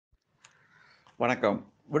வணக்கம்.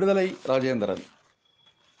 விடுதலை ராஜேந்திரன்.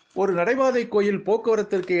 ஒரு நடைபாதை கோயில்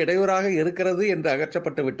போக்குவரத்திற்கு இடையூறாக இருக்கிறது என்று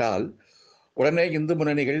அகற்றப்பட்டு விட்டால் உடனே இந்து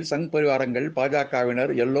முன்னணிகள், சங் பரிவாரங்கள்,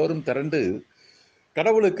 பாஜகவினர் எல்லோரும் திரண்டு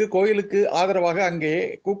கடவுளுக்கு, கோயிலுக்கு ஆதரவாக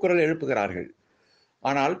அங்கே கூக்குரல் எழுப்புகிறார்கள்.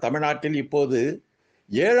 ஆனால் தமிழ்நாட்டில் இப்போது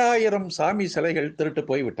 7,000 சாமி சிலைகள் திருட்டு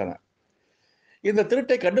போய்விட்டன. இந்த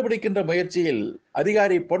திருட்டை கண்டுபிடிக்கின்ற முயற்சியில்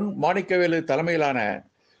அதிகாரி பொன் மாணிக்கவேலு தலைமையிலான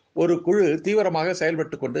ஒரு குழு தீவிரமாக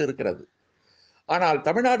செயல்பட்டு கொண்டு இருக்கிறது. ஆனால்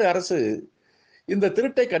தமிழ்நாடு அரசு இந்த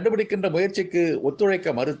திருட்டை கண்டுபிடிக்கின்ற முயற்சிக்கு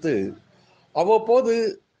ஒத்துழைக்க மறுத்து அவ்வப்போது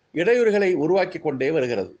இடையூறுகளை உருவாக்கி கொண்டே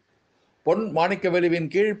வருகிறது. பொன் மாணிக்கவேலுவின்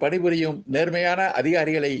கீழ் பணிபுரியும் நேர்மையான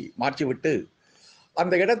அதிகாரிகளை மாற்றிவிட்டு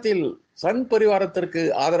அந்த இடத்தில் சங் பரிவாரத்திற்கு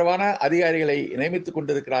ஆதரவான அதிகாரிகளை நியமித்துக்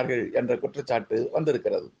கொண்டிருக்கிறார்கள் என்ற குற்றச்சாட்டு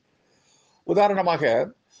வந்திருக்கிறது. உதாரணமாக,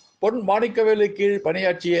 பொன் மாணிக்கவேலு கீழ்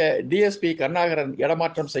பணியாற்றிய டிஎஸ்பி கருணாகரன்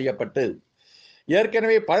இடமாற்றம் செய்யப்பட்டு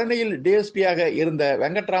ஏற்கனவே பழனியில் டிஎஸ்பியாக இருந்த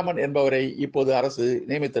வெங்கட்ராமன் என்பவரை இப்போது அரசு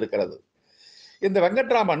நியமித்திருக்கிறது. இந்த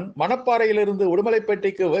வெங்கட்ராமன் மணப்பாறையிலிருந்து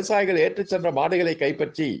உடுமலைப்பேட்டைக்கு விவசாயிகள் ஏற்றுச் சென்ற மாடுகளை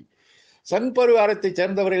கைப்பற்றி சங் பரிவாரத்தைச்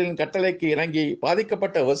சேர்ந்தவர்களின் கட்டளைக்கு இணங்கி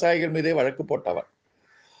பாதிக்கப்பட்ட விவசாயிகள் மீதே வழக்கு போட்டவர்.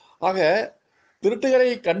 ஆக, திருட்டுகளை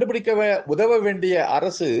கண்டுபிடிக்க உதவ வேண்டிய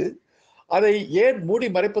அரசு அதை ஏன் மூடி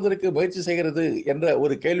மறைப்பதற்கு முயற்சி செய்கிறது என்ற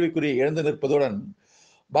ஒரு கேள்விக்குறி எழுந்து நிற்பதுடன்,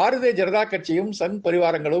 பாரதிய ஜனதா கட்சியும் சங்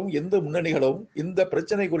பரிவாரங்களும் இந்து முன்னணிகளும் இந்த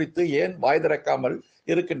பிரச்சனை குறித்து ஏன் வாய் திறக்காமல்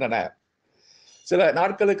இருக்கின்றன? சில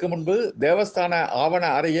நாட்களுக்கு முன்பு தேவஸ்தான ஆவண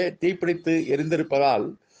அறையே தீப்பிடித்து எரிந்திருப்பதால்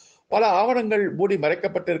பல ஆவணங்கள் மூடி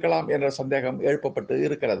மறைக்கப்பட்டிருக்கலாம் என்ற சந்தேகம் எழுப்பப்பட்டு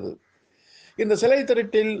இருக்கிறது. இந்த சிலை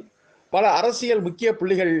திருட்டில் பல அரசியல் முக்கிய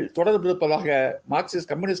புள்ளிகள் தொடர்பு இருப்பதாக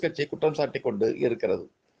மார்க்சிஸ்ட் கம்யூனிஸ்ட் கட்சி குற்றம் சாட்டிக் கொண்டு இருக்கிறது.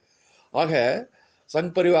 ஆக,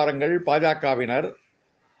 சங் பரிவாரங்கள், பாஜகவினர்,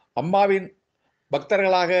 அம்மாவின்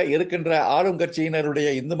பக்தர்களாக இருக்கின்ற ஆளும் கட்சியினருடைய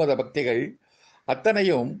இந்து மத பக்திகள்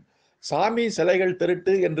அத்தனையும் சாமி சிலைகள்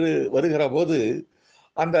திருட்டு என்று வருகிற போது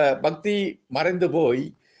அந்த பக்தி மறைந்து போய்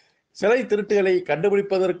சிலை திருட்டுகளை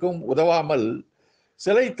கண்டுபிடிப்பதற்கும் உதவாமல்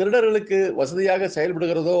சிலை திருடர்களுக்கு வசதியாக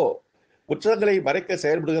செயல்படுகிறதோ, குற்றங்களை மறைக்க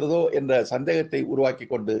செயல்படுகிறதோ என்ற சந்தேகத்தை உருவாக்கி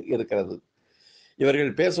கொண்டு இருக்கிறது.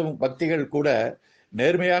 இவர்கள் பேசும் பக்திகள் கூட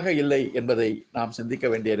நேர்மையாக இல்லை என்பதை நாம் சிந்திக்க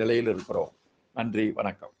வேண்டிய நிலையில் இருக்கிறோம். நன்றி,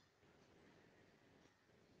 வணக்கம்.